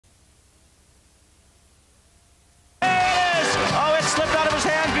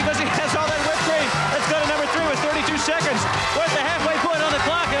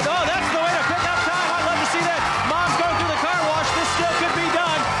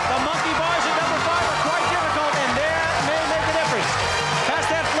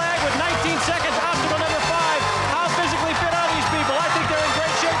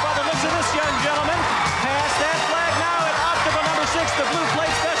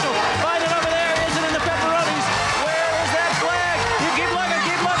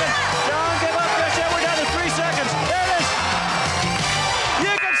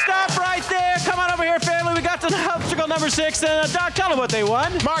6th. Doc, tell them what they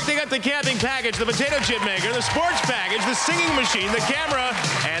won. Mark, they got the camping package, the potato chip maker, the sports package, the singing machine, the camera,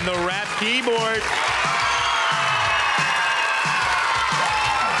 and the rap keyboard.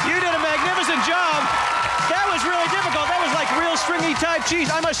 You did a magnificent job. That was really difficult. That was like real stringy type cheese.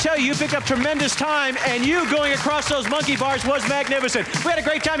 I must tell you, you picked up tremendous time, and you going across those monkey bars was magnificent. We had a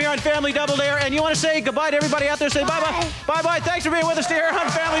great time here on Family Double Dare, and you want to say goodbye to everybody out there? Say bye-bye. Bye-bye. Thanks for being with us here on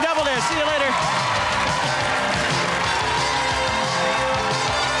Family Double Dare. See you later.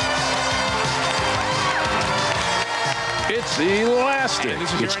 It's elastic.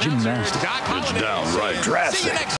 It's gymnastics. It's downright drastic.